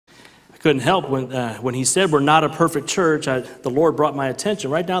couldn't help when he said we're not a perfect church. The Lord brought my attention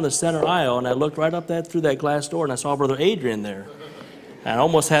right down the center aisle, and I looked right up through that glass door, and I saw Brother Adrian there. I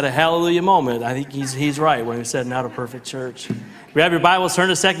almost had a hallelujah moment. I think he's right when he said not a perfect church. If you have your Bibles,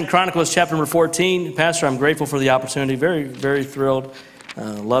 turn to 2 Chronicles chapter number 14. Pastor, I'm grateful for the opportunity. Very, very thrilled.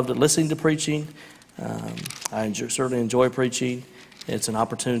 Loved listening to preaching. I certainly enjoy preaching. It's an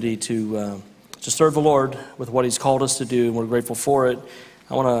opportunity to serve the Lord with what he's called us to do, and we're grateful for it.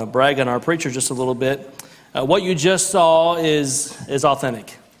 I want to brag on our preacher just a little bit. What you just saw is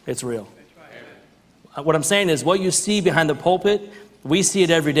authentic. It's real. What I'm saying is what you see behind the pulpit, we see it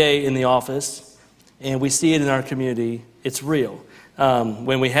every day in the office, and we see it in our community. It's real.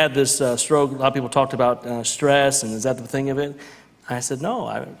 When we had this stroke, a lot of people talked about stress, and is that the thing of it? I said, no.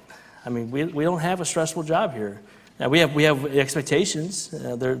 I mean, we don't have a stressful job here. Now, we have expectations.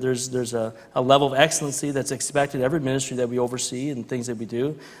 There's a level of excellency that's expected every ministry that we oversee and things that we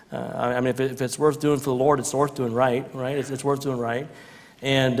do. I mean, if it's worth doing for the Lord, it's worth doing right? It's worth doing right.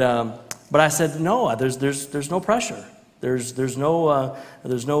 And but I said, no. There's no pressure. There's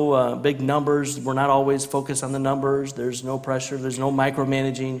no big numbers. We're not always focused on the numbers. There's no pressure. There's no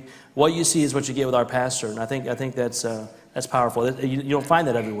micromanaging. What you see is what you get with our pastor, and I think that's powerful. You don't find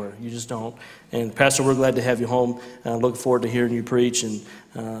that everywhere. You just don't. And Pastor, we're glad to have you home. Look forward to hearing you preach, and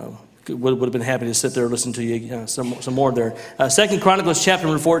would have been happy to sit there and listen to you some more there. 2 Chronicles chapter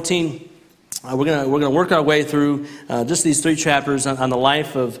number 14. We're gonna work our way through just these 3 chapters on the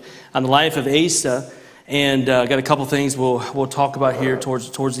life of Asa, and got a couple things we'll talk about here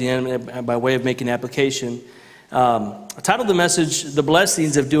towards the end by way of making application. I titled the message, "The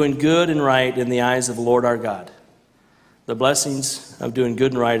Blessings of Doing Good and Right in the Eyes of the Lord Our God." The blessings of doing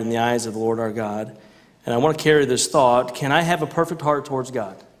good and right in the eyes of the Lord our God. And I want to carry this thought, can I have a perfect heart towards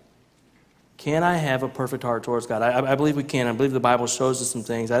God? Can I have a perfect heart towards God? I believe we can. I believe the Bible shows us some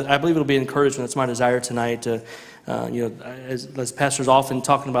things. I believe it'll be encouragement. It's my desire tonight to, as pastors often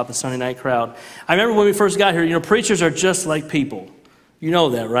talking about the Sunday night crowd. I remember when we first got here, preachers are just like people. You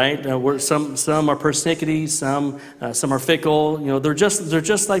know that, right? Some are persnickety, some are fickle. They're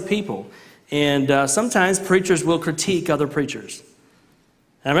just like people. And sometimes preachers will critique other preachers.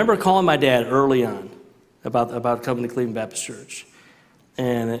 And I remember calling my dad early on about coming to Cleveland Baptist Church.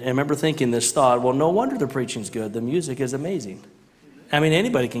 And I remember thinking this thought, well, no wonder the preaching's good. The music is amazing. I mean,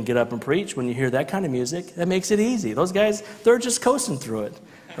 anybody can get up and preach when you hear that kind of music. That makes it easy. Those guys, they're just coasting through it,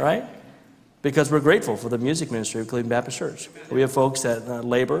 right? Because we're grateful for the music ministry of Cleveland Baptist Church. We have folks that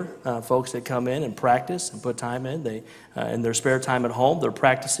labor, folks that come in and practice and put time in. They, in their spare time at home, they're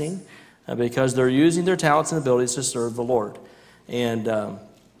practicing. Because they're using their talents and abilities to serve the Lord. And the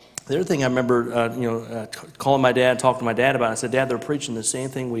other thing I remember, calling my dad, talking to my dad about it, I said, Dad, they're preaching the same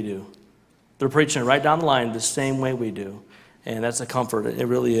thing we do. They're preaching it right down the line the same way we do. And that's a comfort. It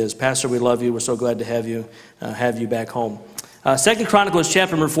really is. Pastor, we love you. We're so glad to have you back home. 2 Chronicles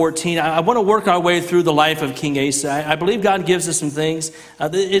chapter number 14. I want to work our way through the life of King Asa. I believe God gives us some things.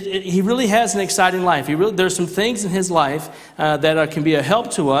 He really has an exciting life. There's some things in his life that can be a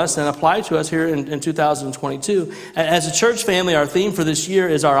help to us and apply to us here in 2022. As a church family, our theme for this year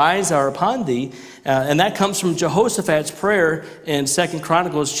is "Our Eyes Are Upon Thee," and that comes from Jehoshaphat's prayer in 2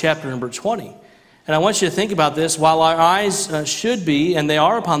 Chronicles chapter number 20. And I want you to think about this. While our eyes should be, and they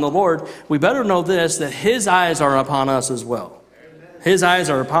are upon the Lord, we better know this, that his eyes are upon us as well. His eyes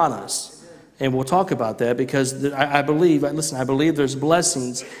are upon us. And we'll talk about that because I believe there's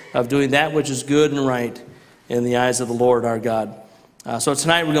blessings of doing that which is good and right in the eyes of the Lord our God. So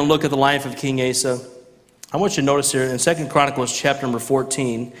tonight we're going to look at the life of King Asa. I want you to notice here in 2 Chronicles chapter number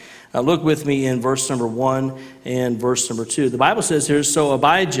 14, look with me in verse number 1 and verse number 2. The Bible says here, "So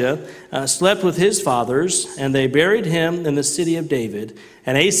Abijah slept with his fathers, and they buried him in the city of David.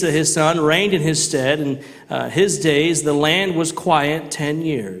 And Asa his son reigned in his stead, and his days the land was quiet 10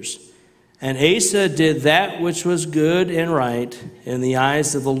 years. And Asa did that which was good and right in the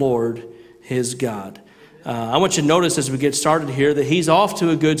eyes of the Lord his God." I want you to notice as we get started here that he's off to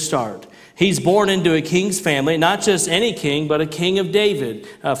a good start. He's born into a king's family, not just any king, but a king of David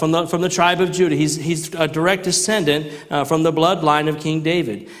from the tribe of Judah. He's a direct descendant from the bloodline of King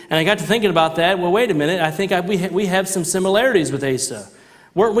David. And I got to thinking about that. Well, wait a minute. I think we have some similarities with Asa.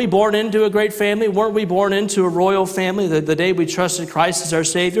 Weren't we born into a great family? Weren't we born into a royal family the day we trusted Christ as our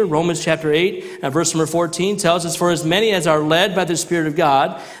Savior? Romans chapter 8, verse number 14 tells us, "For as many as are led by the Spirit of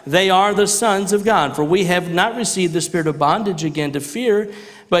God, they are the sons of God. For we have not received the spirit of bondage again to fear,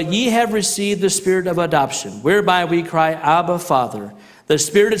 but ye have received the spirit of adoption, whereby we cry, Abba, Father. The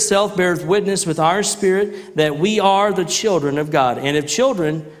Spirit itself beareth witness with our spirit that we are the children of God. And if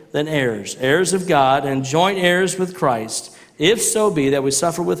children, then heirs, heirs of God, and joint heirs with Christ, if so be that we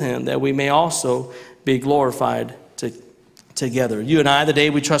suffer with him, that we may also be glorified together. You and I, the day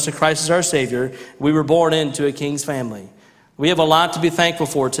we trusted Christ as our Savior, we were born into a king's family. We have a lot to be thankful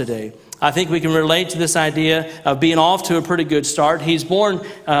for today. I think we can relate to this idea of being off to a pretty good start. He's born,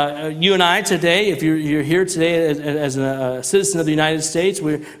 you and I today, if you're here today as a citizen of the United States,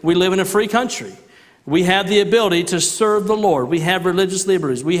 we live in a free country. We have the ability to serve the Lord. We have religious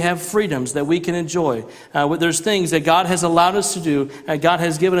liberties. We have freedoms that we can enjoy. There's things that God has allowed us to do. God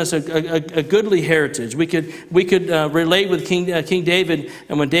has given us a goodly heritage. We could relate with King David,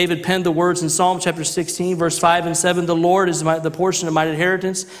 and when David penned the words in Psalm chapter 16, verse 5 and 7, "The Lord is the portion of mine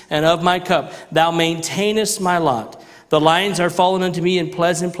inheritance and of my cup. Thou maintainest my lot. The lines are fallen unto me in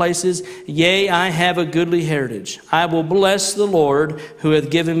pleasant places. Yea, I have a goodly heritage. I will bless the Lord who hath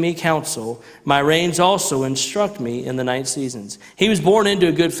given me counsel. My reins also instruct me in the night seasons." He was born into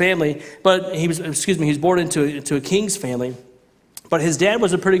a good family, but he was born into a king's family, but his dad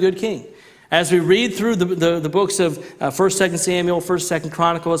was a pretty good king. As we read through the books of 1st, 2nd Samuel, 1st, 2nd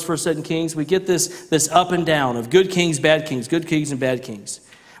Chronicles, 1st, 2nd Kings, we get this up and down of good kings, bad kings, good kings and bad kings.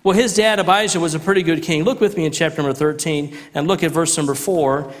 Well, his dad, Abijah, was a pretty good king. Look with me in chapter number 13 and look at verse number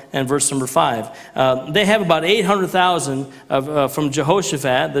 4 and verse number 5. They have about 800,000 from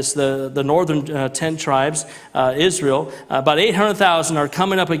Jehoshaphat, the northern 10 tribes, Israel. About 800,000 are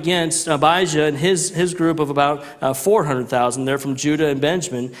coming up against Abijah and his group of about 400,000. They're from Judah and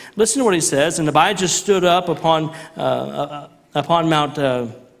Benjamin. Listen to what he says. "And Abijah stood up upon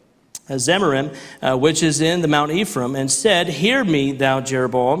Mount Zemaraim, which is in the Mount Ephraim, and said, Hear me, thou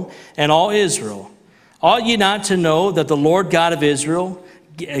Jeroboam, and all Israel. Ought ye not to know that the Lord God of Israel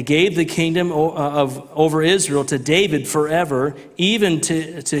gave the kingdom over Israel to David forever, even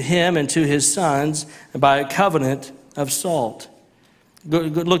to him and to his sons, by a covenant of salt?"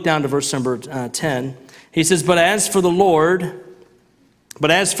 Look down to verse number 10. He says, But as for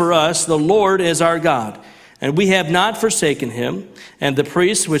us, the Lord is our God, and we have not forsaken him. And the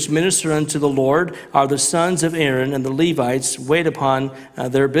priests which minister unto the Lord are the sons of Aaron, and the Levites wait upon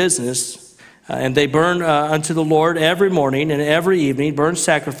their business. And they burn unto the Lord every morning and every evening, burn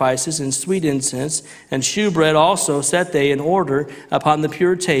sacrifices and sweet incense, and shewbread also set they in order upon the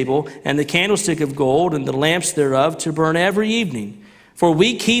pure table, and the candlestick of gold, and the lamps thereof to burn every evening. For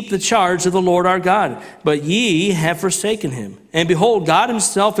we keep the charge of the Lord our God, but ye have forsaken him. And behold, God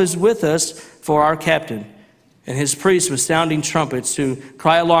himself is with us for our captain, and his priests with sounding trumpets to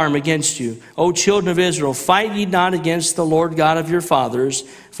cry alarm against you. O children of Israel, fight ye not against the Lord God of your fathers,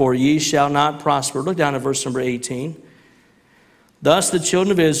 for ye shall not prosper. Look down at verse number 18. Thus the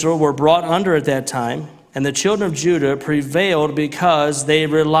children of Israel were brought under at that time, and the children of Judah prevailed because they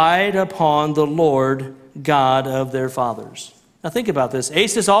relied upon the Lord God of their fathers. Now think about this.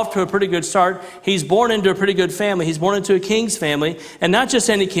 Asa's off to a pretty good start. He's born into a pretty good family. He's born into a king's family, and not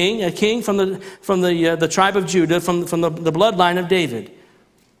just any king, a king from the tribe of Judah, from the bloodline of David.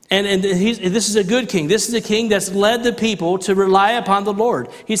 And this is a good king. This is a king that's led the people to rely upon the Lord.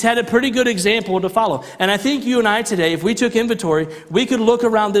 He's had a pretty good example to follow. And I think you and I today, if we took inventory, we could look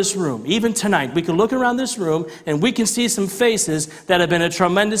around this room. Even tonight, we could look around this room and we can see some faces that have been a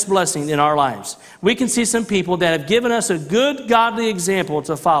tremendous blessing in our lives. We can see some people that have given us a good, godly example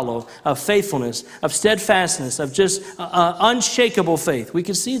to follow of faithfulness, of steadfastness, of just unshakable faith. We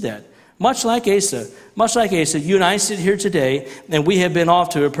can see that. Much like Asa, you and I sit here today, and we have been off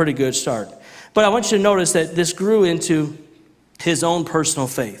to a pretty good start. But I want you to notice that this grew into his own personal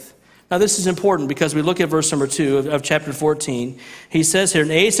faith. Now, this is important because we look at verse number 2 of chapter 14. He says here,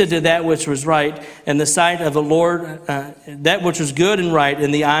 And Asa did that which was right in the sight of the Lord, that which was good and right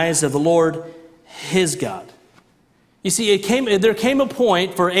in the eyes of the Lord, his God. You see, there came a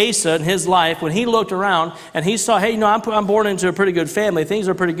point for Asa in his life when he looked around and he saw, hey, I'm born into a pretty good family. Things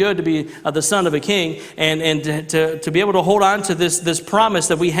are pretty good to be the son of a king and to be able to hold on to this promise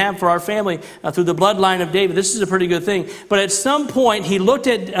that we have for our family through the bloodline of David. This is a pretty good thing. But at some point, he looked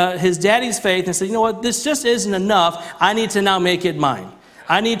at his daddy's faith and said, you know what, this just isn't enough. I need to now make it mine.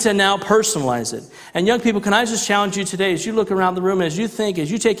 I need to now personalize it. And young people, can I just challenge you today as you look around the room, as you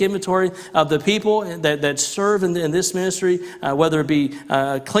take inventory of the people that serve in this ministry, whether it be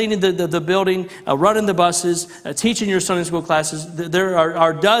cleaning the building, running the buses, teaching your Sunday school classes, there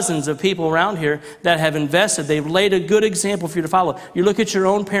are dozens of people around here that have invested. They've laid a good example for you to follow. You look at your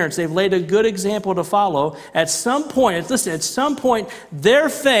own parents. They've laid a good example to follow. At some point, their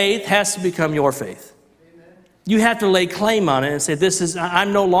faith has to become your faith. You have to lay claim on it and say,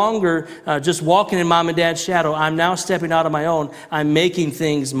 I'm no longer just walking in mom and dad's shadow. I'm now stepping out on my own. I'm making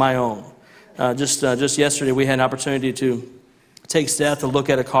things my own. Just yesterday, we had an opportunity to takes Seth to look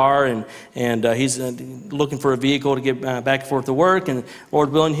at a car, and he's looking for a vehicle to get back and forth to work. And Lord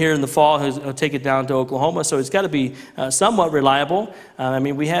willing, here in the fall, he'll take it down to Oklahoma. So it's got to be somewhat reliable. I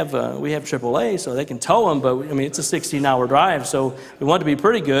mean, we have AAA, so they can tow him, but I mean, it's a 16-hour drive, so we want it to be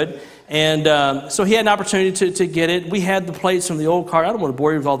pretty good. And so he had an opportunity to get it. We had the plates from the old car. I don't want to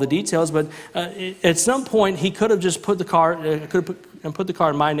bore you with all the details, but at some point he could have just put the car, put the car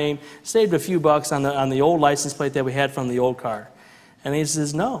in my name, saved a few bucks on the old license plate that we had from the old car. And he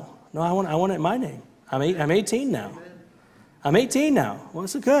says, no, I want it in my name. I'm 18 now. I'm 18 now. Well,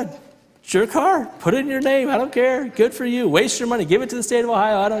 it's good. It's your car. Put it in your name. I don't care. Good for you. Waste your money. Give it to the state of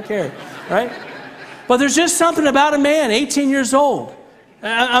Ohio. I don't care. Right? But there's just something about a man, 18 years old.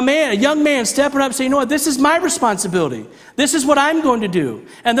 A young man stepping up and saying, you know what, this is my responsibility. This is what I'm going to do.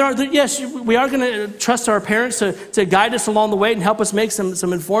 And yes, we are going to trust our parents to guide us along the way and help us make some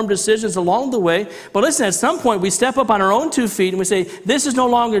informed decisions along the way. But listen, at some point we step up on our own 2 feet and we say, this is no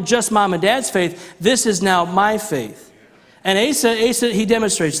longer just mom and dad's faith. This is now my faith. And Asa, he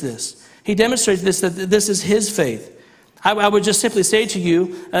demonstrates this. He demonstrates this, that this is his faith. I would just simply say to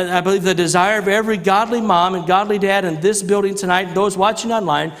you, I believe the desire of every godly mom and godly dad in this building tonight, and those watching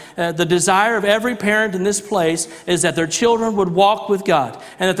online, the desire of every parent in this place is that their children would walk with God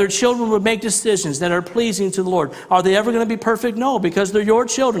and that their children would make decisions that are pleasing to the Lord. Are they ever going to be perfect? No, because they're your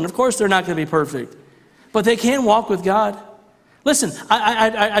children. Of course they're not going to be perfect, but they can walk with God. Listen,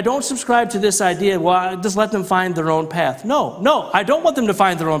 I don't subscribe to this idea, well, just let them find their own path. No, I don't want them to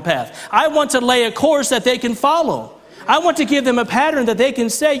find their own path. I want to lay a course that they can follow. I want to give them a pattern that they can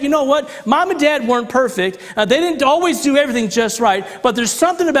say, you know what, mom and dad weren't perfect. They didn't always do everything just right, but there's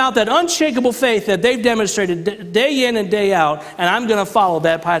something about that unshakable faith that they've demonstrated day in and day out, and I'm going to follow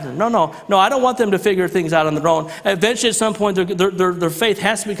that pattern. No, I don't want them to figure things out on their own. Eventually, at some point, their faith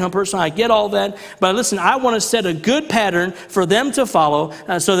has to become personal. I get all that, but listen, I want to set a good pattern for them to follow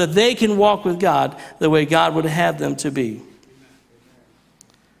so that they can walk with God the way God would have them to be.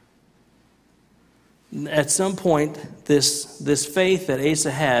 At some point, this faith that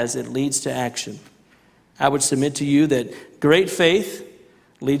Asa has, it leads to action. I would submit to you that great faith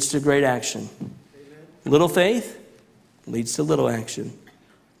leads to great action. Little faith leads to little action.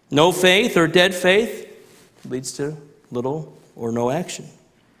 No faith or dead faith leads to little or no action.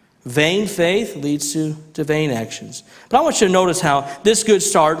 Vain faith leads to vain actions. But I want you to notice how this good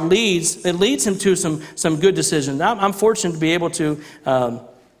start leads him to some good decisions. I'm fortunate to be able to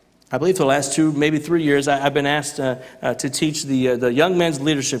I believe for the last 2, maybe 3 years, I've been asked to teach the young men's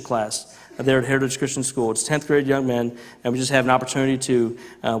leadership class there at Heritage Christian School. It's 10th grade young men, and we just have an opportunity to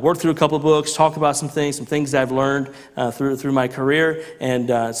work through a couple of books, talk about some things that I've learned through my career, and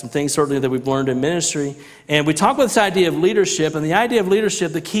some things certainly that we've learned in ministry. And we talk about this idea of leadership, and the idea of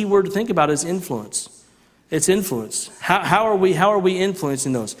leadership, the key word to think about is influence. It's influence. How are we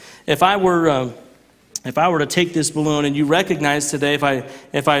influencing those? If I were to take this balloon and you recognize today,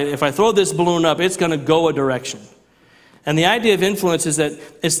 if I throw this balloon up, it's going to go a direction. And the idea of influence is that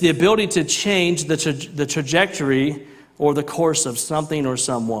it's the ability to change the trajectory or the course of something or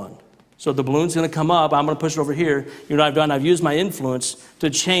someone. So the balloon's going to come up. I'm going to push it over here. You know what I've done? I've used my influence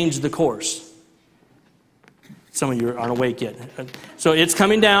to change the course. Some of you aren't awake yet. So it's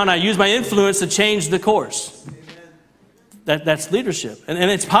coming down. I use my influence to change the course. That's leadership.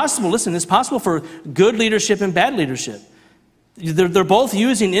 And it's possible, listen, it's possible for good leadership and bad leadership. They're both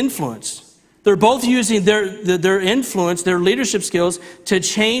using influence. They're both using their influence, their leadership skills, to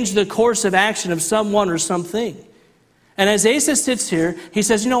change the course of action of someone or something. And as Asa sits here, he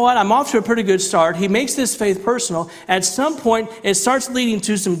says, you know what, I'm off to a pretty good start. He makes this faith personal. At some point, it starts leading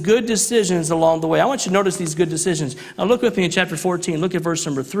to some good decisions along the way. I want you to notice these good decisions. Now look with me in chapter 14. Look at verse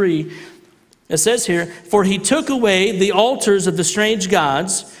number 3. It says here, for he took away the altars of the strange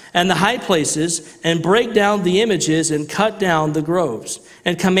gods and the high places, and brake down the images, and cut down the groves,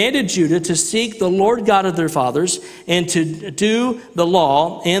 and commanded Judah to seek the Lord God of their fathers, and to do the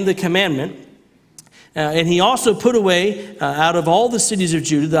law and the commandment. And he also put away out of all the cities of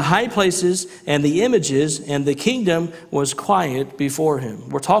Judah the high places and the images, and the kingdom was quiet before him.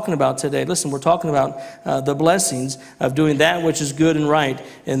 We're talking about today, listen, we're talking about the blessings of doing that which is good and right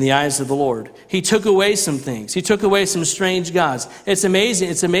in the eyes of the Lord. He took away some things. He took away some strange gods. It's amazing.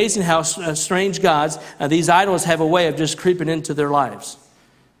 It's amazing how strange gods, these idols, have a way of just creeping into their lives.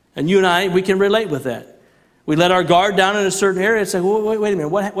 And you and I, we can relate with that. We let our guard down in a certain area. It's like, wait a minute,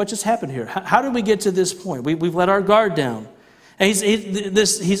 what just happened here? How did we get to this point? We've let our guard down. And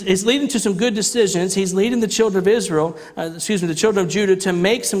he's leading to some good decisions. He's leading the children of Israel, the children of Judah, to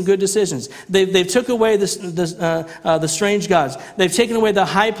make some good decisions. They've took away the strange gods. They've taken away the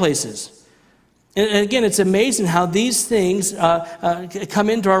high places. And again, it's amazing how these things come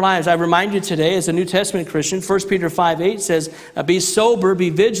into our lives. I remind you today, as a New Testament Christian, 1 Peter 5:8 says, be sober, be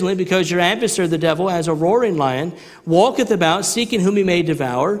vigilant, because your adversary, the devil, as a roaring lion, walketh about, seeking whom he may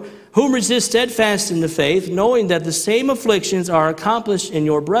devour, whom resist steadfast in the faith, knowing that the same afflictions are accomplished in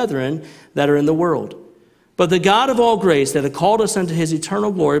your brethren that are in the world. But the God of all grace, that hath called us unto his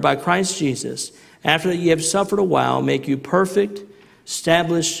eternal glory by Christ Jesus, after that ye have suffered a while, make you perfect,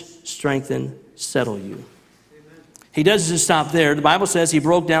 establish, strengthen, settle you. Amen. He doesn't just stop there. The Bible says he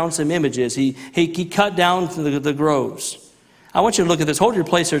broke down some images. He cut down the groves. I want you to look at this. Hold your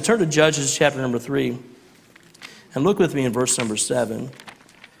place here. Turn to Judges chapter number 3. And look with me in verse number 7.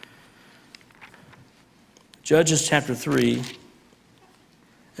 Judges chapter 3.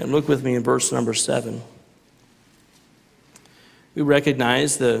 And look with me in verse number 7. We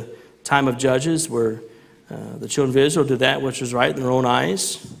recognize the time of Judges where the children of Israel did that which was right in their own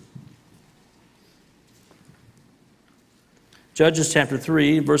eyes. Judges chapter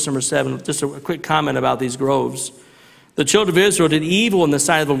 3, verse number 7, just a quick comment about these groves. The children of Israel did evil in the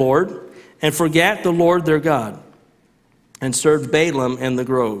sight of the Lord and forgat the Lord their God and served Balaam in the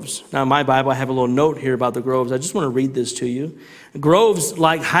groves. Now in my Bible, I have a little note here about the groves. I just want to read this to you. Groves,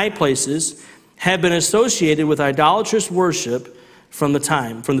 like high places, have been associated with idolatrous worship from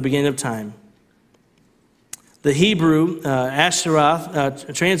the beginning of time. The Hebrew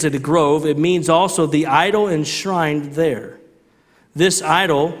Asheroth, translated grove, it means also the idol enshrined there. This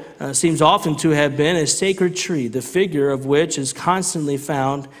idol seems often to have been a sacred tree, the figure of which is constantly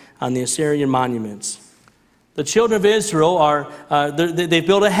found on the Assyrian monuments. The children of Israel they've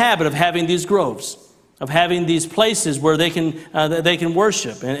built a habit of having these groves, of having these places where they can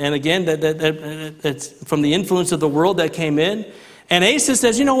worship. And again, that's from the influence of the world that came in. And Asa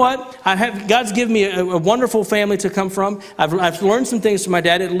says, you know what? God's given me a wonderful family to come from. I've learned some things from my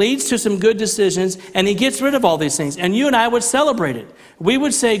dad. It leads to some good decisions, and he gets rid of all these things. And you and I would celebrate it. We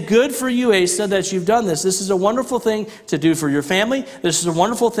would say, good for you, Asa, that you've done this. This is a wonderful thing to do for your family. This is a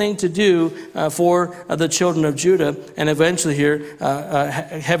wonderful thing to do for the children of Judah, and eventually here,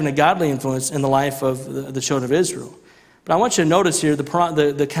 having a godly influence in the life of the children of Israel. But I want you to notice here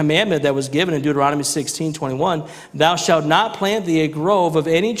the commandment that was given in Deuteronomy 16:21, thou shalt not plant thee a grove of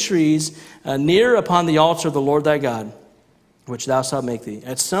any trees near upon the altar of the Lord thy God, which thou shalt make thee.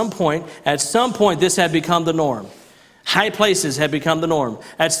 At some point, this had become the norm. High places had become the norm.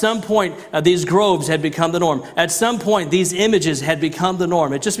 At some point, these groves had become the norm. At some point, these images had become the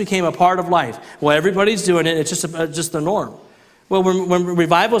norm. It just became a part of life. Well, everybody's doing it. It's just the norm. Well, when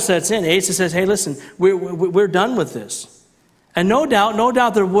revival sets in, Asa says, hey, listen, we're done with this. And no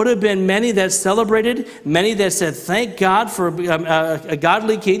doubt there would have been many that celebrated, many that said, thank God for a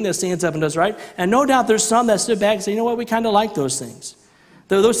godly king that stands up and does right. And no doubt there's some that stood back and said, you know what, we kind of like those things.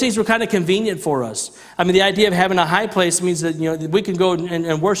 Those things were kind of convenient for us. I mean, the idea of having a high place means that, we can go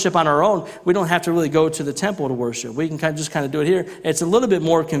and worship on our own. We don't have to really go to the temple to worship. We can just do it here. It's a little bit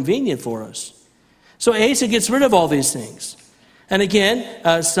more convenient for us. So Asa gets rid of all these things. And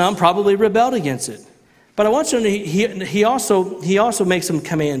again, some probably rebelled against it. But I want you to know, he also makes some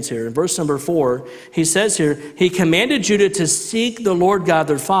commands here. In verse number 4, he says here, he commanded Judah to seek the Lord God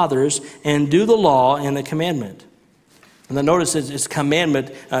their fathers and do the law and the commandment. And then notice it's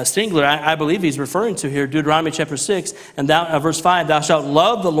commandment singular. I believe he's referring to here Deuteronomy chapter 6 and verse 5, thou shalt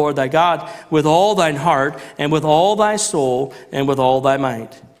love the Lord thy God with all thine heart and with all thy soul and with all thy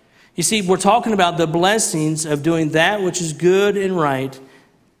might. You see, we're talking about the blessings of doing that which is good and right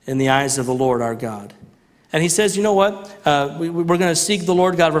in the eyes of the Lord our God. And he says, you know what? We're going to seek the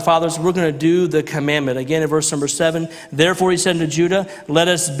Lord God of our fathers. We're going to do the commandment. Again, in verse number 7, therefore he said unto Judah, let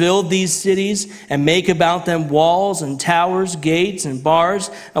us build these cities and make about them walls and towers, gates and bars,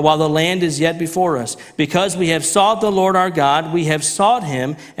 while the land is yet before us. Because we have sought the Lord our God, we have sought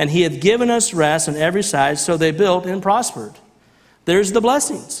him, and he hath given us rest on every side. So they built and prospered. There's the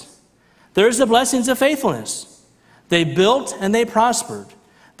blessings. There's the blessings of faithfulness. They built and they prospered.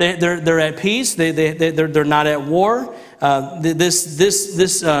 They're at peace. They're not at war. This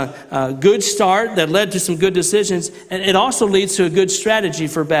good start that led to some good decisions, and it also leads to a good strategy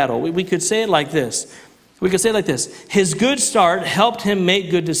for battle. We could say it like this. His good start helped him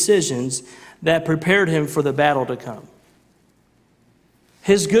make good decisions that prepared him for the battle to come.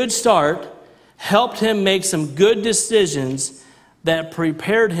 His good start helped him make some good decisions that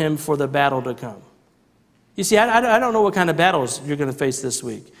prepared him for the battle to come. You see, I don't know what kind of battles you're going to face this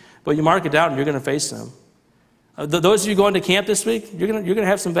week, but you mark it down and you're going to face them. Those of you going to camp this week, you're going to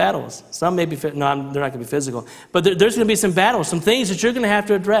have some battles. Some may be, they're not going to be physical, but there's going to be some battles, some things that you're going to have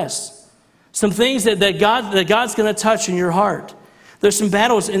to address, some things that God's going to touch in your heart. There's some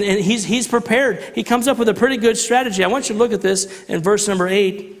battles, and he's prepared. He comes up with a pretty good strategy. I want you to look at this in verse number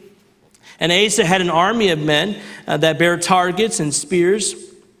 8. And Asa had an army of men that bare targets and spears.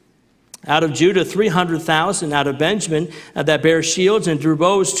 Out of Judah, 300,000. Out of Benjamin, that bare shields and drew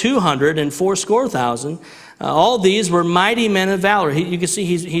bows, 280,000. All these were mighty men of valor. You can see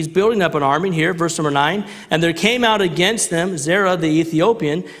he's building up an army here, verse number 9. And there came out against them Zerah the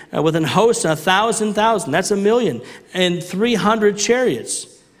Ethiopian with an host 1,000,000. That's 1,000,000. And 300 chariots.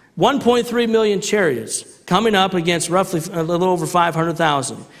 1.3 million chariots coming up against roughly a little over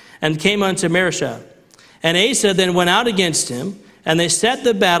 500,000. And came unto Mareshah. And Asa then went out against him. And they set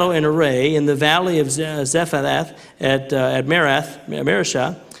the battle in array in the valley of Zephath at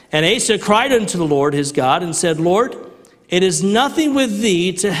Mareshah. And Asa cried unto the Lord his God and said, Lord, it is nothing with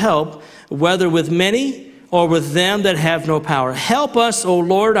thee to help, whether with many or with them that have no power. Help us, O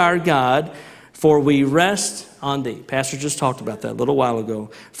Lord our God, for we rest on thee. Pastor just talked about that a little while ago.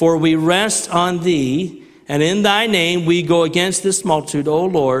 For we rest on thee, and in thy name we go against this multitude, O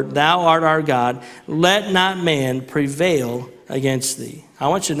Lord, thou art our God. Let not man prevail against thee. I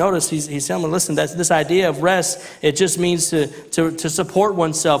want you to notice he's telling me, listen, that's this idea of rest, it just means to support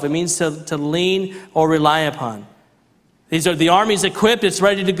oneself. It means to lean or rely upon. These are the army's equipped, it's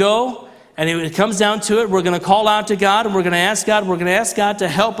ready to go, and it comes down to it. We're going to call out to God, and we're going to ask God to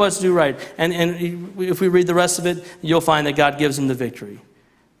help us do right. And if we read the rest of it, you'll find that God gives them the victory.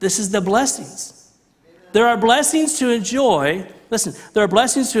 This is the blessings. There are blessings to enjoy. Listen, there are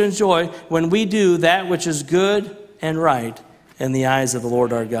blessings to enjoy when we do that which is good and right in the eyes of the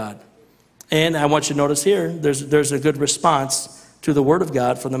Lord our God. And I want you to notice here, there's a good response to the word of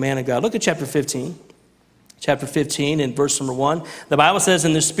God from the man of God. Look at chapter 15. Chapter 15 and verse number 1. The Bible says,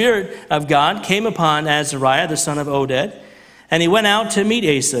 and the Spirit of God came upon Azariah, the son of Oded, and he went out to meet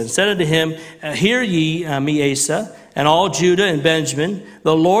Asa, and said unto him, hear ye me, Asa, and all Judah and Benjamin,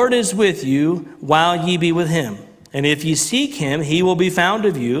 the Lord is with you while ye be with him. And if ye seek him, he will be found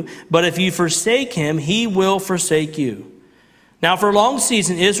of you. But if ye forsake him, he will forsake you. Now for a long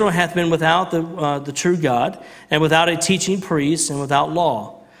season Israel hath been without the true God, and without a teaching priest, and without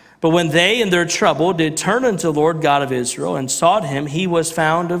law. But when they in their trouble did turn unto the Lord God of Israel, and sought him, he was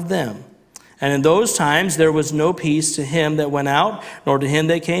found of them. And in those times there was no peace to him that went out, nor to him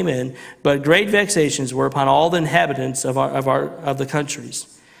that came in, but great vexations were upon all the inhabitants of the countries.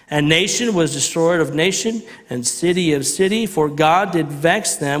 And nation was destroyed of nation, and city of city, for God did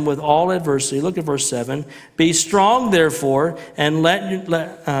vex them with all adversity. Look at verse 7. Be strong, therefore, and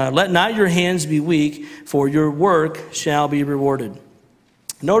let not your hands be weak, for your work shall be rewarded.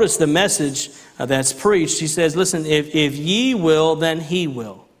 Notice the message that's preached. He says, listen, if ye will, then he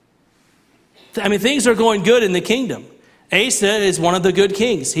will. I mean, things are going good in the kingdom. Asa is one of the good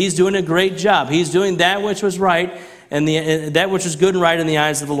kings. He's doing a great job. He's doing that which was right, and that which is good and right in the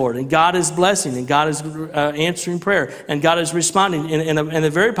eyes of the Lord. And God is blessing, and God is answering prayer, and God is responding in a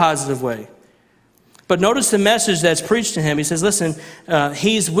very positive way. But notice the message that's preached to him. He says, listen,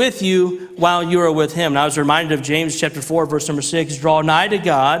 he's with you while you are with him. And I was reminded of James chapter 4, verse number 6. Draw nigh to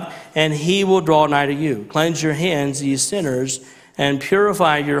God, and he will draw nigh to you. Cleanse your hands, ye sinners, and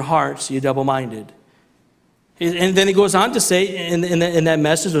purify your hearts, ye double-minded. And then he goes on to say in that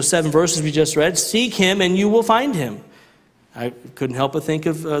message, those 7 verses we just read, seek him and you will find him. I couldn't help but think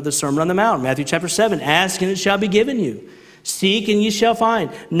of the Sermon on the Mount, Matthew chapter 7. Ask and it shall be given you. Seek and ye shall find.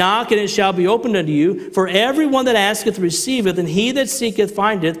 Knock and it shall be opened unto you. For everyone that asketh receiveth, and he that seeketh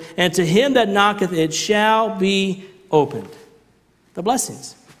findeth, and to him that knocketh it shall be opened. The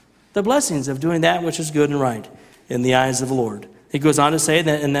blessings of doing that which is good and right in the eyes of the Lord. He goes on to say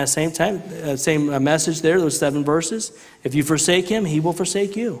that in that same time, same message there, those 7 verses, if you forsake him, he will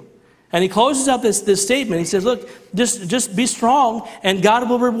forsake you. And he closes out this statement. He says, look, just be strong, and God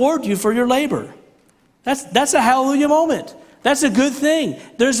will reward you for your labor. That's a hallelujah moment. That's a good thing.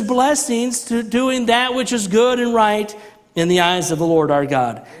 There's blessings to doing that which is good and right in the eyes of the Lord our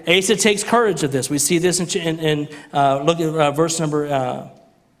God. Asa takes courage of this. We see this in look at verse number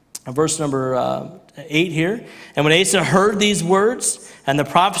 8 here. And when Asa heard these words and the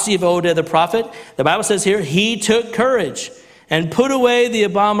prophecy of Oded the prophet, the Bible says here, he took courage and put away the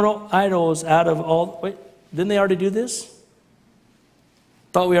abominable idols out of all. Wait, didn't they already do this?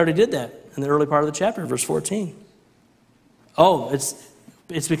 Thought we already did that in the early part of the chapter, verse 14. Oh,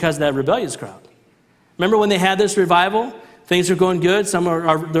 it's because of that rebellious crowd. Remember when they had this revival? Things are going good. Some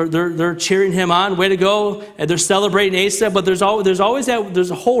they're cheering him on. Way to go! And they're celebrating Asa. But there's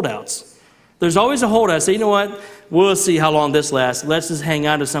holdouts. There's always a holdout. Say, you know what? We'll see how long this lasts. Let's just hang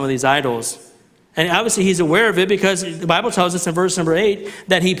on to some of these idols. And obviously he's aware of it because the Bible tells us in verse number 8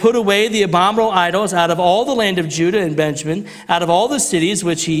 that he put away the abominable idols out of all the land of Judah and Benjamin, out of all the cities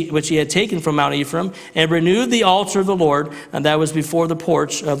which he had taken from Mount Ephraim, and renewed the altar of the Lord, and that was before the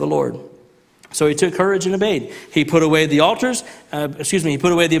porch of the Lord. So he took courage and obeyed. He put away the he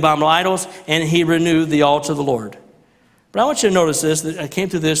put away the abominable idols, and he renewed the altar of the Lord. But I want you to notice this. I came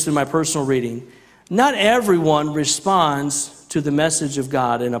to this through my personal reading. Not everyone responds to the message of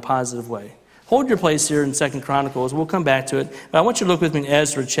God in a positive way. Hold your place here in 2 Chronicles. We'll come back to it. But I want you to look with me in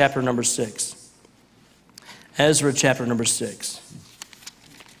Ezra chapter number 6. Ezra chapter number 6.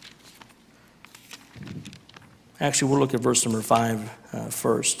 Actually, we'll look at verse number 5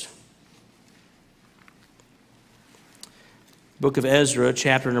 first. Book of Ezra,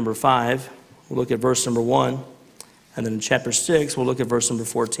 chapter number 5. We'll look at verse number 1. And then in chapter 6, we'll look at verse number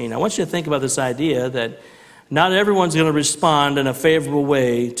 14. I want you to think about this idea that not everyone's going to respond in a favorable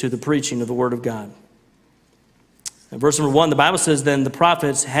way to the preaching of the Word of God. In verse number 1, the Bible says, Then the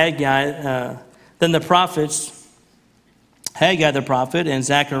prophets, Haggai the prophet, and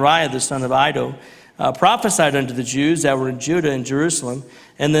Zechariah the son of Iddo, prophesied unto the Jews that were in Judah and Jerusalem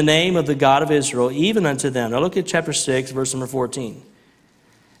in the name of the God of Israel, even unto them. Now look at chapter 6, verse number 14.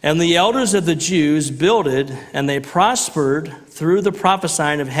 And the elders of the Jews builded, and they prospered through the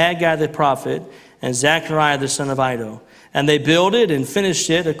prophesying of Haggai the prophet and Zechariah the son of Iddo. And they builded and finished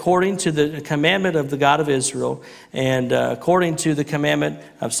it according to the commandment of the God of Israel, and according to the commandment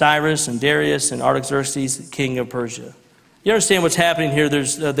of Cyrus and Darius and Artaxerxes, king of Persia. You understand what's happening here?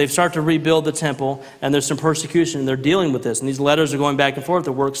 They've started to rebuild the temple, and there's some persecution, and they're dealing with this. And these letters are going back and forth.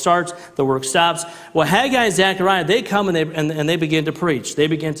 The work starts, the work stops. Well, Haggai and Zechariah, they come and they begin to preach. They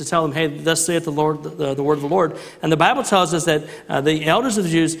begin to tell them, hey, thus saith the Lord, the word of the Lord. And the Bible tells us that the elders of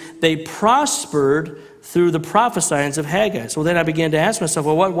the Jews, they prospered through the prophesyings of Haggai. So then I began to ask myself,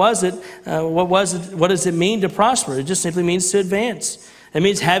 well, what was it? What does it mean to prosper? It just simply means to advance. It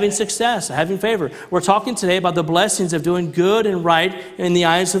means having success, having favor. We're talking today about the blessings of doing good and right in the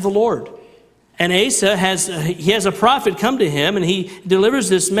eyes of the Lord. And Asa has a prophet come to him, and he delivers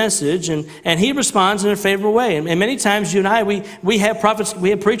this message, and he responds in a favorable way. And many times you and I, we have prophets, we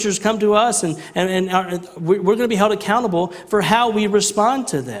have preachers come to us, and we're going to be held accountable for how we respond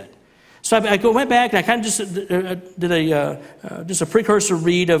to that. So I went back and I kind of just did a precursor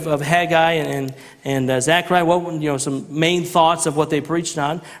read of Haggai and Zechariah. Some main thoughts of what they preached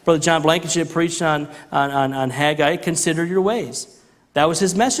on. Brother John Blankenship preached on Haggai. Consider your ways. That was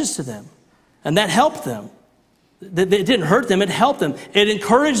his message to them, and that helped them. It didn't hurt them; it helped them. It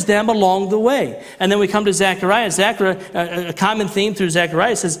encouraged them along the way. And then we come to Zechariah. A common theme through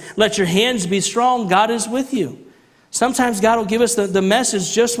Zechariah says, "Let your hands be strong. God is with you." Sometimes God will give us the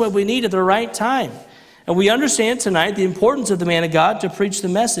message just what we need at the right time. And we understand tonight the importance of the man of God to preach the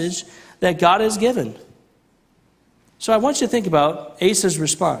message that God has given. So I want you to think about Asa's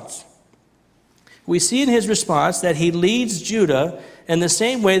response. We see in his response that he leads Judah in the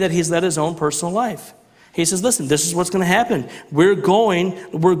same way that he's led his own personal life. He says, listen, this is what's going to happen. We're going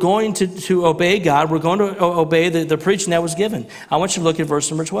to obey God. We're going to obey the preaching that was given. I want you to look at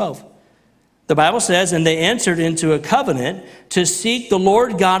verse number 12. The Bible says, and they entered into a covenant to seek the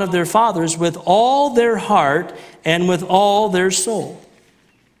Lord God of their fathers with all their heart and with all their soul.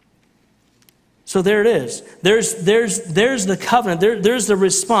 So there it is. There's the covenant. There's the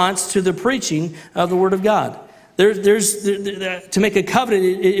response to the preaching of the Word of God. To make a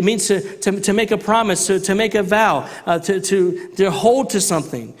covenant, it means to make a promise, to make a vow, to hold to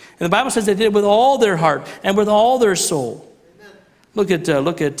something. And the Bible says they did it with all their heart and with all their soul. Look at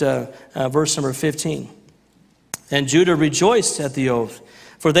verse number 15. And Judah rejoiced at the oath,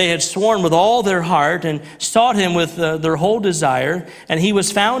 for they had sworn with all their heart and sought him with their whole desire, and he was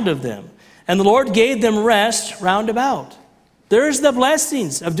found of them. And the Lord gave them rest round about. There's the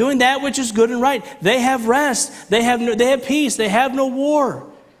blessings of doing that which is good and right. They have rest. They have peace. They have no war.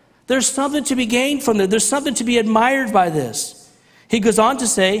 There's something to be gained from it. There's something to be admired by this. He goes on to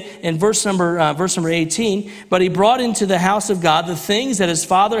say in verse number 18, but he brought into the house of God the things that his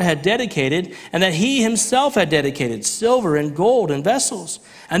father had dedicated and that he himself had dedicated, silver and gold and vessels.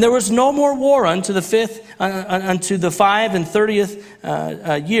 And there was no more war unto the 5 and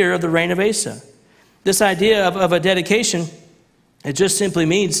 30th year of the reign of Asa. This idea of a dedication, it just simply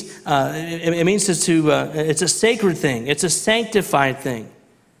means, it's a sacred thing. It's a sanctified thing.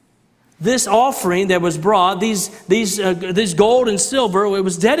 This offering that was brought, these gold and silver, it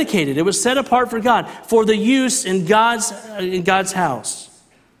was dedicated. It was set apart for God, for the use in God's house.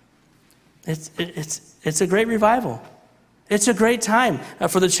 It's a great revival. It's a great time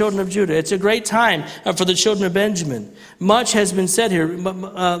for the children of Judah. It's a great time for the children of Benjamin. Much has been said here,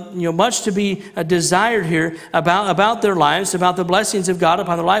 much to be desired here about their lives, about the blessings of God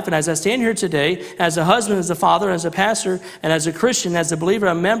upon their life. And as I stand here today, as a husband, as a father, as a pastor, and as a Christian, as a believer,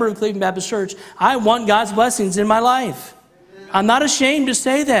 a member of Cleveland Baptist Church, I want God's blessings in my life. I'm not ashamed to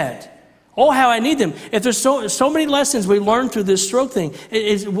say that. Oh, how I need them. If there's so many lessons we learned through this stroke thing,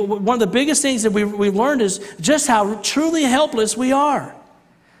 one of the biggest things that we've learned is just how truly helpless we are.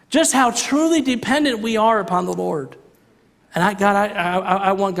 Just how truly dependent we are upon the Lord. And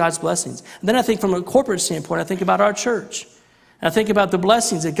I want God's blessings. And then I think from a corporate standpoint, I think about our church. And I think about the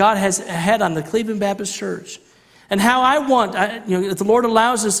blessings that God has had on the Cleveland Baptist Church. And how I want, if the Lord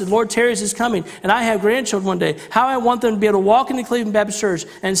allows us, the Lord tarries His coming, and I have grandchildren one day, how I want them to be able to walk into Cleveland Baptist Church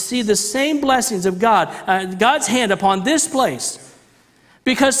and see the same blessings of God, God's hand upon this place.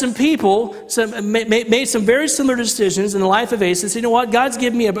 Because some people made some very similar decisions in the life of Asa. Said, you know what, God's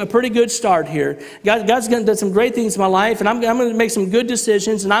given me a pretty good start here. God's done some great things in my life, and I'm going to make some good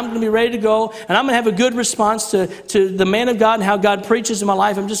decisions, and I'm going to be ready to go, and I'm going to have a good response to the man of God and how God preaches in my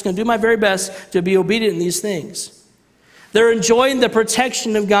life. I'm just going to do my very best to be obedient in these things. They're enjoying the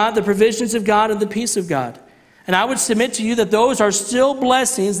protection of God, the provisions of God, and the peace of God. And I would submit to you that those are still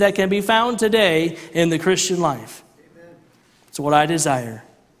blessings that can be found today in the Christian life. Amen. It's what I desire.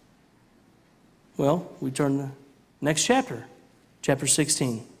 Well, we turn to the next chapter, chapter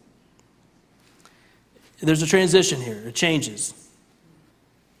 16. There's a transition here. It changes.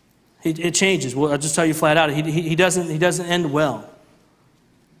 It changes. Well, I'll just tell you flat out, he doesn't end well.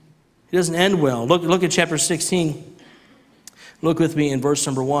 He doesn't end well. Look at chapter 16. Look with me in verse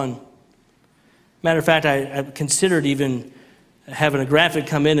number 1. Matter of fact, I considered even having a graphic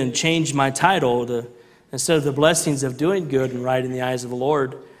come in and change my title to, instead of the blessings of doing good and right in the eyes of the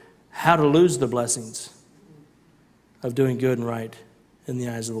Lord, how to lose the blessings of doing good and right in the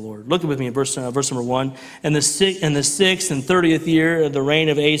eyes of the Lord. Look with me in verse number 1. In the 6th and 30th year of the reign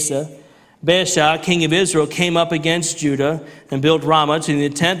of Asa, Baasha, king of Israel, came up against Judah and built Ramah to the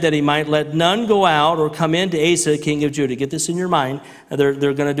intent that he might let none go out or come in to Asa, king of Judah. Get this in your mind. They're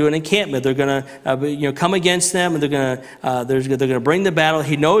going to do an encampment. They're going to come against them, and they're going to bring the battle.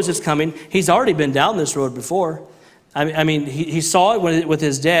 He knows it's coming. He's already been down this road before. I mean, he saw it with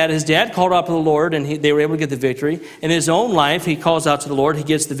his dad. His dad called out to the Lord, and they were able to get the victory. In his own life, he calls out to the Lord. He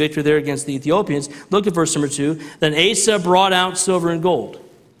gets the victory there against the Ethiopians. Look at verse number 2. Then Asa brought out silver and gold.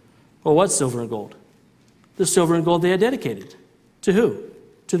 Well, what's silver and gold? The silver and gold they had dedicated. To who?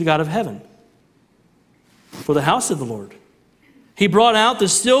 To the God of heaven. For the house of the Lord. He brought out the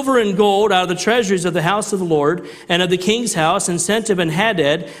silver and gold out of the treasuries of the house of the Lord and of the king's house, and sent to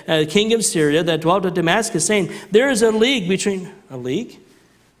Ben-Hadad, king of Syria, that dwelt at Damascus, saying, there is a league between... A league?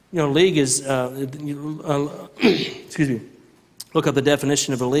 League is... excuse me. Look up the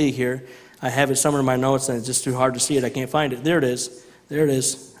definition of a league here. I have it somewhere in my notes, and it's just too hard to see it. I can't find it. There it is. There it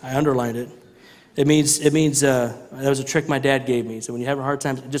is. I underlined it. It means that was a trick my dad gave me. So when you have a hard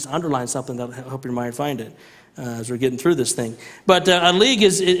time, just underline something that'll help your mind find it as we're getting through this thing. But a league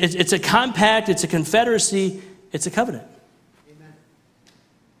it's a compact, it's a confederacy, it's a covenant. Amen.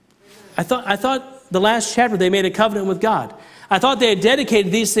 I thought the last chapter they made a covenant with God. I thought they had dedicated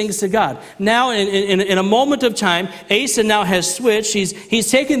these things to God. Now, in a moment of time, Asa now has switched.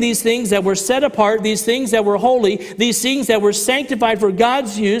 He's taken these things that were set apart, these things that were holy, these things that were sanctified for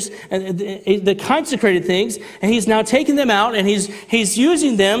God's use, and the consecrated things, and he's now taking them out, and he's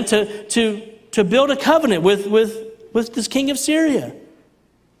using them to build a covenant with this king of Syria.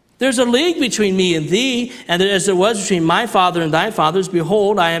 There's a league between me and thee, and as there was between my father and thy fathers.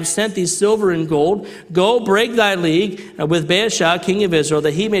 Behold, I have sent thee silver and gold. Go, break thy league with Baasha, king of Israel,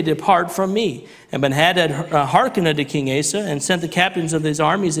 that he may depart from me. And Ben-Hadad hearkened unto King Asa, and sent the captains of his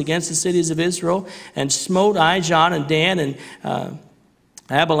armies against the cities of Israel, and smote Ijon and Dan and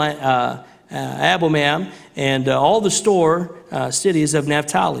Abelmam, and all the store cities of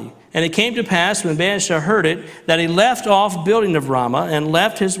Naphtali. And it came to pass, when Baasha heard it, that he left off building of Ramah, and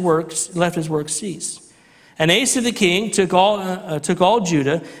let his work cease. And Asa the king took all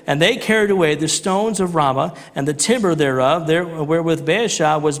Judah, and they carried away the stones of Ramah, and the timber thereof, wherewith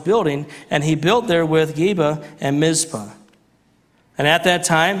Baasha was building, and he built therewith Geba and Mizpah. And at that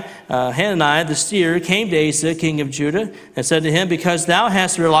time, Hanani the seer came to Asa, king of Judah, and said to him, because thou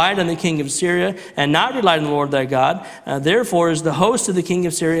hast relied on the king of Syria, and not relied on the Lord thy God, therefore is the host of the king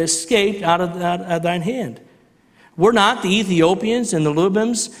of Syria escaped out of thine hand. Were not the Ethiopians and the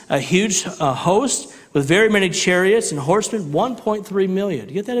Lubims a huge host, with very many chariots and horsemen? 1.3 million.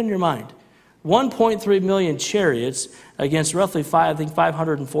 You get that in your mind. 1.3 million chariots against roughly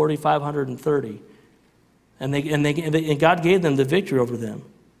 540, 530. And God gave them the victory over them.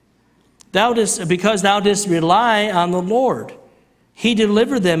 Because thou didst rely on the Lord, he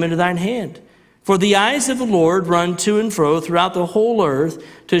delivered them into thine hand. For the eyes of the Lord run to and fro throughout the whole earth,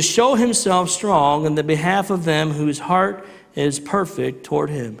 to show himself strong in the behalf of them whose heart is perfect toward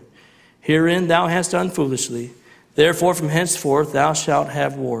him. Herein thou hast done foolishly. Therefore from henceforth thou shalt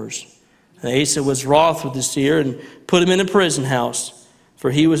have wars. And Asa was wroth with the seer, and put him in a prison house, for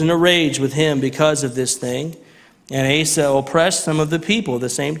he was in a rage with him because of this thing. And Asa oppressed some of the people at the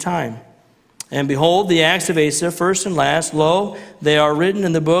same time. And behold, the acts of Asa, first and last, lo, they are written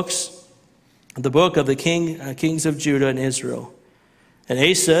in the book of the kings of Judah and Israel. And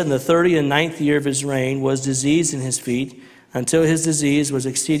Asa, in the 39th year of his reign, was diseased in his feet, until his disease was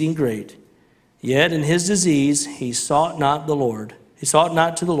exceeding great. Yet in his disease he sought not the Lord. He sought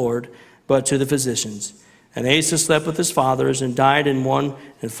not to the Lord, but to the physicians. And Asa slept with his fathers, and died in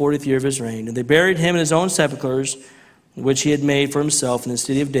 41st year of his reign. And they buried him in his own sepulchres, which he had made for himself in the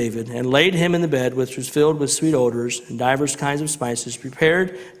city of David, and laid him in the bed which was filled with sweet odors and divers kinds of spices,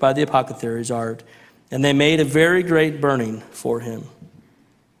 prepared by the apothecary's art. And they made a very great burning for him.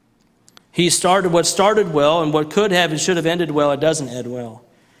 He started what started well, and what could have and should have ended well, it doesn't end well.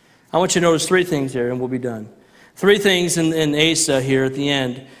 I want you to notice three things here, and we'll be done. Three things in Asa here at the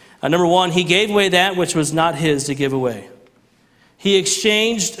end. Number one, he gave away that which was not his to give away. He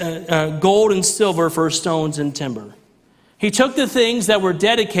exchanged gold and silver for stones and timber. He took the things that were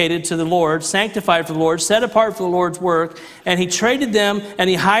dedicated to the Lord, sanctified for the Lord, set apart for the Lord's work, and he traded them, and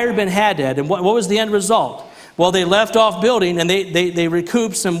he hired Ben-Hadad. And what was the end result? Well, they left off building, and they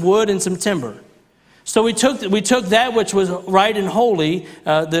recouped some wood and some timber. So we took that which was right and holy,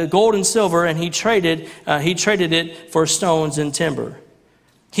 the gold and silver, and he traded it for stones and timber.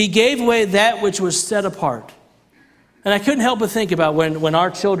 He gave away that which was set apart. And I couldn't help but think about when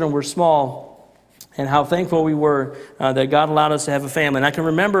our children were small, and how thankful we were that God allowed us to have a family. And I can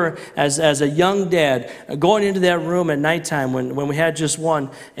remember as a young dad going into that room at nighttime when we had just one,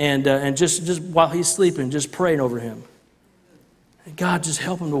 and just while he's sleeping, just praying over him. And God, just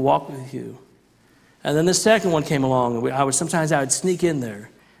help him to walk with you. And then the second one came along, and sometimes I would sneak in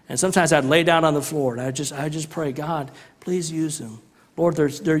there, and sometimes I'd lay down on the floor, and I just pray, God, please use them. Lord,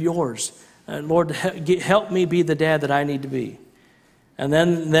 they're yours. Lord, help me be the dad that I need to be. And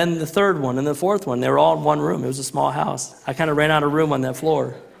then the third one and the fourth one, they were all in one room. It was a small house. I kind of ran out of room on that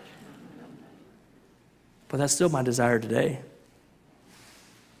floor. But that's still my desire today.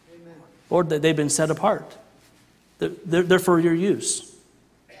 Amen. Lord, they've been set apart. They're for your use.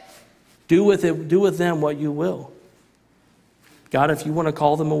 Do with them what you will. God, if you want to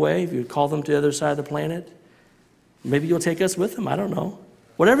call them away, if you call them to the other side of the planet, maybe you'll take us with them. I don't know.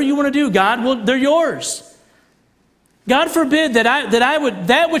 Whatever you want to do, God, they're yours. God forbid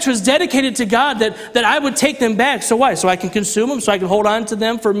that which was dedicated to God, that I would take them back. So why? So I can consume them, so I can hold on to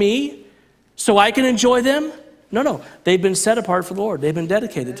them for me, so I can enjoy them? No. They've been set apart for the Lord. They've been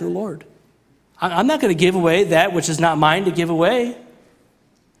dedicated to the Lord. I'm not going to give away that which is not mine to give away.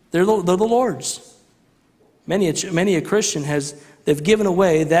 They're the Lord's. Many a Christian they've given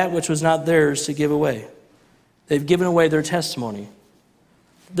away that which was not theirs to give away. They've given away their testimony.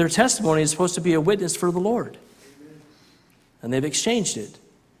 Their testimony is supposed to be a witness for the Lord. And they've exchanged it.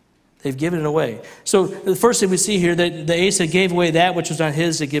 They've given it away. So the first thing we see here, that Asa gave away that which was not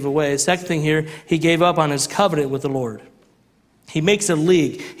his to give away. The second thing here, he gave up on his covenant with the Lord. He makes a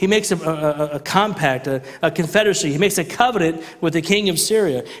league. He makes a compact, a confederacy. He makes a covenant with the king of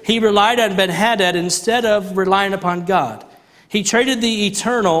Syria. He relied on Ben-Hadad instead of relying upon God. He traded the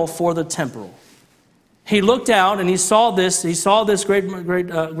eternal for the temporal. He looked out and he saw this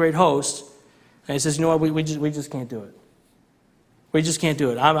great host, and he says, you know what, we just can't do it. We just can't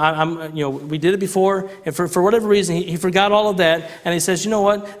do it. We did it before, and for whatever reason, he forgot all of that, and he says, you know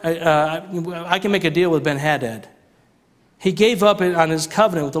what, I can make a deal with Ben-Hadad. He gave up on his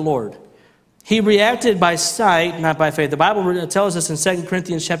covenant with the Lord. He reacted by sight, not by faith. The Bible tells us in 2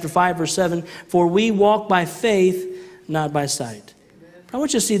 Corinthians chapter 5, verse 7, for we walk by faith, not by sight. I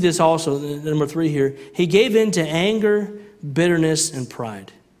want you to see this also, number 3 here. He gave in to anger, bitterness, and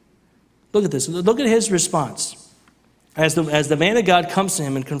pride. Look at this. Look at his response. As the man of God comes to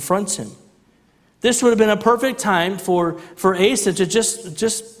him and confronts him. This would have been a perfect time for Asa to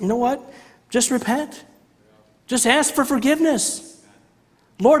just you know what? Just repent. Just ask for forgiveness.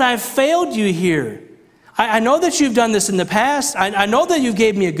 Lord, I've failed you here. I know that you've done this in the past. I know that you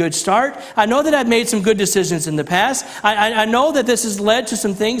gave me a good start. I know that I've made some good decisions in the past. I know that this has led to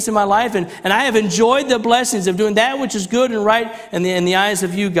some things in my life, and I have enjoyed the blessings of doing that which is good and right in the eyes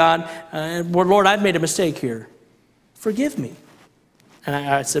of you, God. Lord, I've made a mistake here. Forgive me. And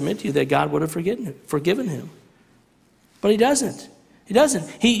I submit to you that God would have forgiven him. But he doesn't. He doesn't.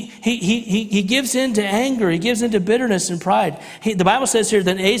 He gives in to anger. He gives in to bitterness and pride. The Bible says here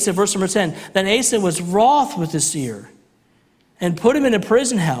that Asa, verse number 10, then Asa was wroth with the seer and put him in a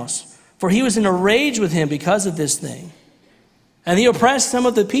prison house, for he was in a rage with him because of this thing. And he oppressed some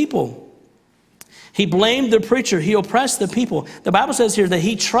of the people. He blamed the preacher. He oppressed the people. The Bible says here that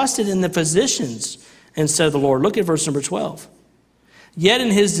he trusted in the physicians instead of the Lord. Look at verse number 12. Yet in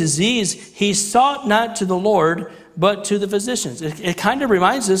his disease, he sought not to the Lord, but to the physicians. It kind of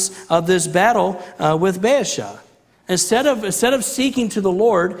reminds us of this battle with Baasha. Instead of seeking to the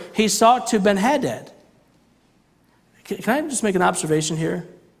Lord, he sought to Ben-Hadad. Can I just make an observation here?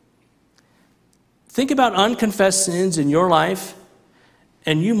 Think about unconfessed sins in your life,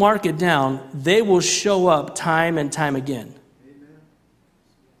 and you mark it down, they will show up time and time again. Amen.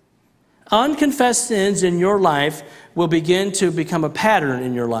 Unconfessed sins in your life will begin to become a pattern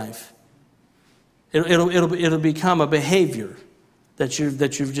in your life. It'll become a behavior that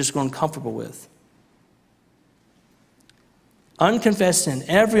you've just grown comfortable with. Unconfessed sin,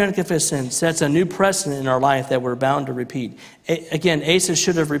 every unconfessed sin sets a new precedent in our life that we're bound to repeat. Again, Asa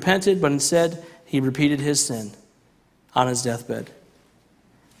should have repented, but instead he repeated his sin on his deathbed.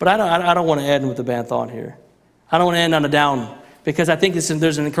 But I don't want to end with a bad thought here. I don't want to end on a down, because I think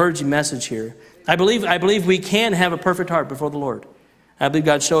there's an encouraging message here. I believe we can have a perfect heart before the Lord. I believe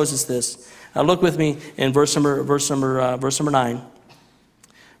God shows us this. Look with me in verse number 9.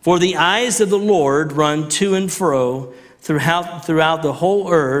 For the eyes of the Lord run to and fro throughout the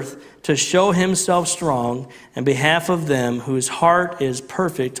whole earth to show himself strong in behalf of them whose heart is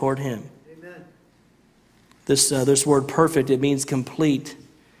perfect toward him. Amen. This word perfect, it means complete.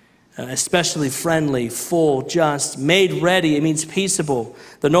 Especially friendly, full, just, made ready. It means peaceable.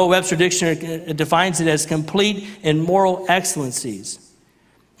 The Noah Webster Dictionary defines it as complete in moral excellencies.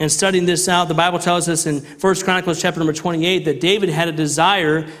 And studying this out, the Bible tells us in 1 Chronicles chapter number 28 that David had a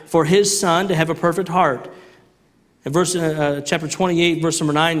desire for his son to have a perfect heart. In chapter 28, verse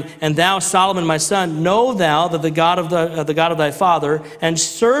number 9, and thou, Solomon, my son, know thou that the God of thy father, and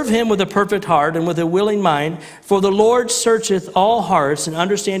serve him with a perfect heart and with a willing mind. For the Lord searcheth all hearts and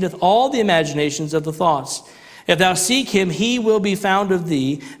understandeth all the imaginations of the thoughts. If thou seek him, he will be found of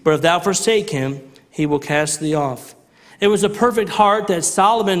thee. But if thou forsake him, he will cast thee off. It was a perfect heart that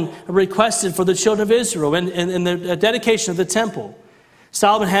Solomon requested for the children of Israel in the dedication of the temple.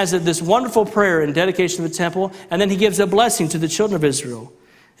 Solomon has this wonderful prayer in dedication of the temple, and then he gives a blessing to the children of Israel.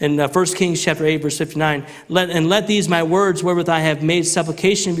 In 1 Kings chapter 8, verse 59, let these my words wherewith I have made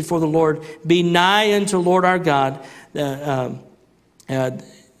supplication before the Lord be nigh unto Lord our God. Chapter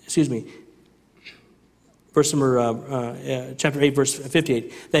 8, verse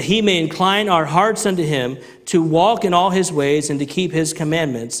 58, that he may incline our hearts unto him to walk in all his ways and to keep his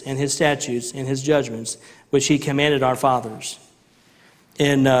commandments and his statutes and his judgments, which he commanded our fathers.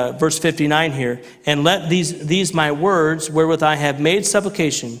 In verse 59 here, and let these my words wherewith I have made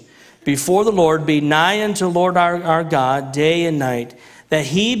supplication before the Lord be nigh unto Lord our God day and night, that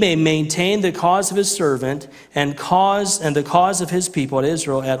he may maintain the cause of his servant and the cause of his people at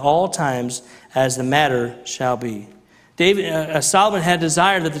Israel at all times, as the matter shall be. Solomon had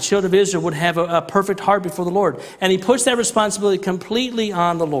desired that the children of Israel would have a perfect heart before the Lord, and he puts that responsibility completely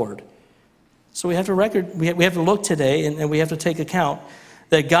on the Lord. So we have to look today, and we have to take account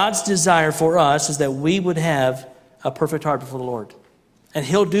that God's desire for us is that we would have a perfect heart before the Lord. And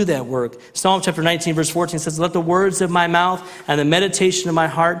he'll do that work. Psalm chapter 19, verse 14 says, let the words of my mouth and the meditation of my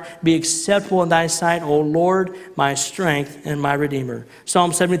heart be acceptable in thy sight, O Lord, my strength and my redeemer.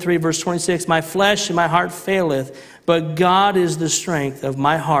 Psalm 73, verse 26, my flesh and my heart faileth, but God is the strength of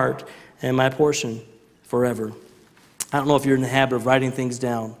my heart and my portion forever. I don't know if you're in the habit of writing things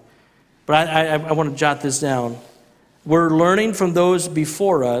down, but I want to jot this down. We're learning from those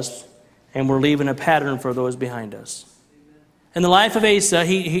before us, and we're leaving a pattern for those behind us. In the life of Asa,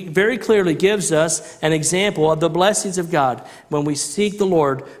 he very clearly gives us an example of the blessings of God when we seek the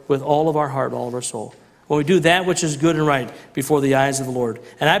Lord with all of our heart, all of our soul. When we do that which is good and right before the eyes of the Lord.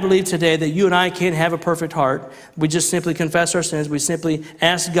 And I believe today that you and I can't have a perfect heart. We just simply confess our sins. We simply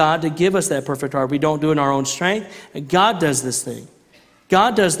ask God to give us that perfect heart. We don't do it in our own strength. God does this thing.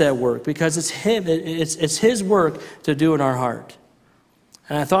 God does that work because it's Him. It's His work to do in our heart.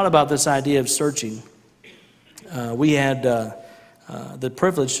 And I thought about this idea of searching. We had the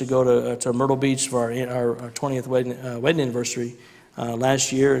privilege to go to Myrtle Beach for our 20th wedding anniversary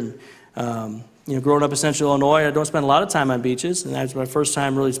last year. And growing up in Central Illinois, I don't spend a lot of time on beaches, and that was my first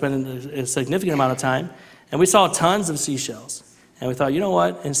time really spending a significant amount of time. And we saw tons of seashells. And we thought, you know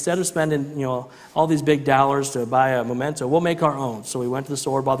what? Instead of spending, all these big dollars to buy a memento, we'll make our own. So we went to the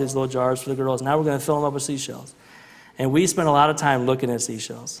store, bought these little jars for the girls. Now we're going to fill them up with seashells. And we spent a lot of time looking at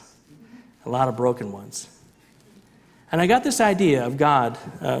seashells, a lot of broken ones. And I got this idea of God,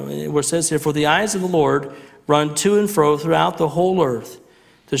 where it says here, for the eyes of the Lord run to and fro throughout the whole earth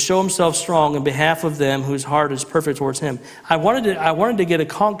to show himself strong in behalf of them whose heart is perfect towards him. I wanted to get a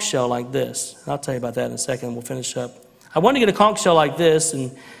conch shell like this. I'll tell you about that in a second. We'll finish up. I wanted to get a conch shell like this,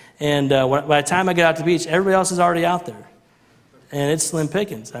 and by the time I get out to the beach, everybody else is already out there. And it's slim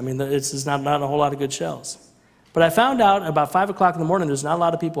pickings. I mean, it's not a whole lot of good shells. But I found out about 5 o'clock in the morning, there's not a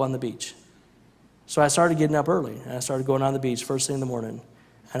lot of people on the beach. So I started getting up early, and I started going on the beach first thing in the morning.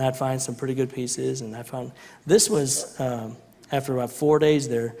 And I'd find some pretty good pieces, and I found, this was, after about 4 days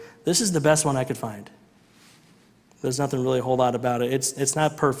there, this is the best one I could find. There's nothing really a whole lot about it. It's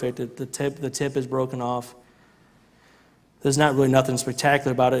not perfect. The tip is broken off. There's not really nothing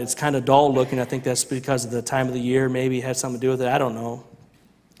spectacular about it. It's kind of dull looking. I think that's because of the time of the year. Maybe it had something to do with it. I don't know.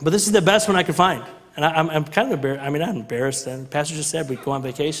 But this is the best one I could find. And I'm kind of embarrassed. I mean, I'm embarrassed. And the pastor just said we'd go on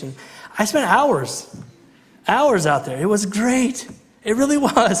vacation. I spent hours out there. It was great. It really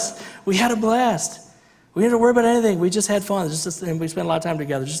was. We had a blast. We didn't worry about anything. We just had fun. And we spent a lot of time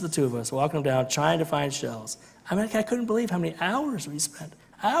together, just the two of us, walking them down, trying to find shells. I mean, I couldn't believe how many hours we spent.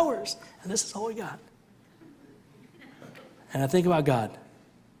 Hours. And this is all we got. And I think about God,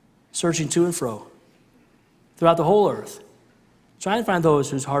 searching to and fro throughout the whole earth, trying to find those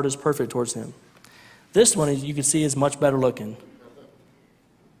whose heart is perfect towards him. This one, you can see, is much better looking.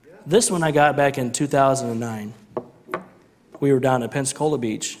 This one I got back in 2009. We were down at Pensacola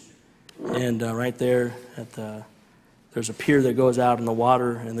Beach, and right there there's a pier that goes out in the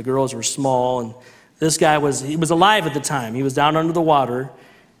water, and the girls were small, and this guy was alive at the time. He was down under the water,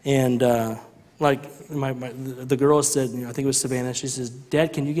 and the girl said, I think it was Savannah, she says,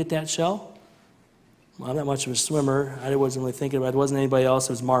 Dad, can you get that shell? Well, I'm not much of a swimmer. I wasn't really thinking about it. It wasn't anybody else.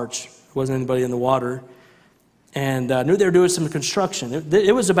 It was March. It wasn't anybody in the water. And I knew they were doing some construction.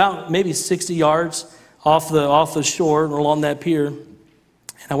 It was about maybe 60 yards off the shore along that pier.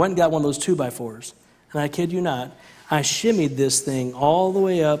 And I went and got one of those 2x4s. And I kid you not, I shimmied this thing all the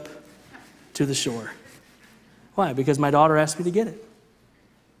way up to the shore. Why? Because my daughter asked me to get it.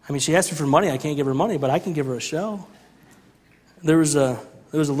 I mean, she asked me for money. I can't give her money, but I can give her a shell. There was a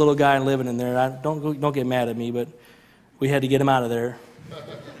little guy living in there. Don't get mad at me, but we had to get him out of there.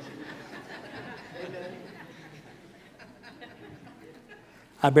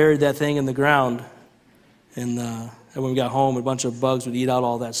 I buried that thing in the ground, and when we got home, a bunch of bugs would eat out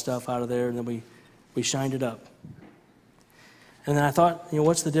all that stuff out of there, and then we shined it up. And then I thought,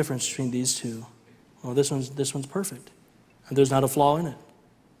 what's the difference between these two? Well, this one's perfect, and there's not a flaw in it.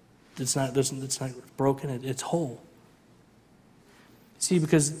 It's not broken. It's whole. See,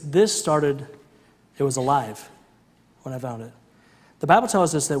 because this started, it was alive when I found it. The Bible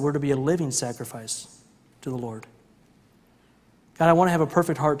tells us that we're to be a living sacrifice to the Lord. God, I want to have a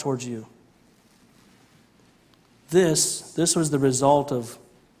perfect heart towards you. This was the result of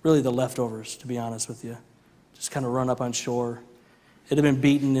really the leftovers, to be honest with you. Just kind of run up on shore. It had been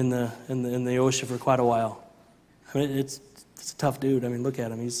beaten in the ocean for quite a while. I mean, it's a tough dude. I mean, look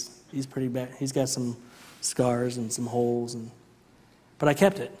at him. He's pretty bad. He's got some scars and some holes, but I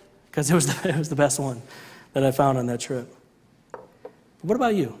kept it because it was the best one that I found on that trip. But what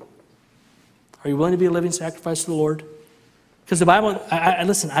about you? Are you willing to be a living sacrifice to the Lord? Because the Bible,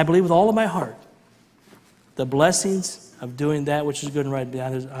 listen, I believe with all of my heart the blessings of doing that which is good and right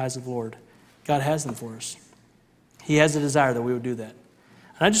behind the eyes of the Lord, God has them for us. He has a desire that we would do that.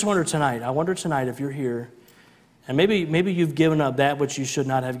 And I just wonder tonight if you're here, and maybe you've given up that which you should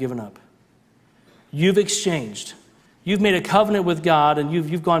not have given up. You've exchanged. You've made a covenant with God, and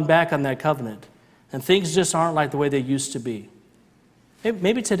you've gone back on that covenant. And things just aren't like the way they used to be.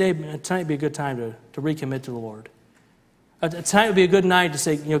 Maybe tonight would be a good time to recommit to the Lord. Tonight would be a good night to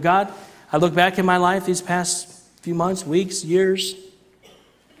say, God, I look back in my life these past few months, weeks, years,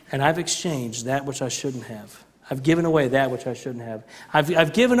 and I've exchanged that which I shouldn't have. I've given away that which I shouldn't have.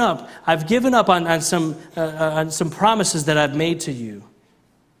 I've given up. I've given up on some promises that I've made to you.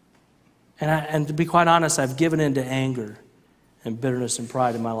 And to be quite honest, I've given in to anger and bitterness and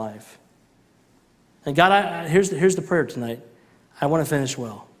pride in my life. And God, here's the prayer tonight. I want to finish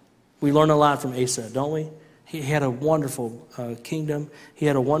well. We learn a lot from Asa, don't we? He had a wonderful kingdom. He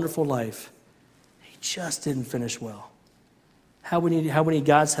had a wonderful life. He just didn't finish well. How we need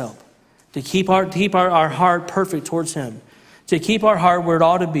God's help to keep our heart perfect towards him, to keep our heart where it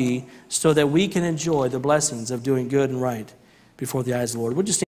ought to be so that we can enjoy the blessings of doing good and right before the eyes of the Lord. We'll just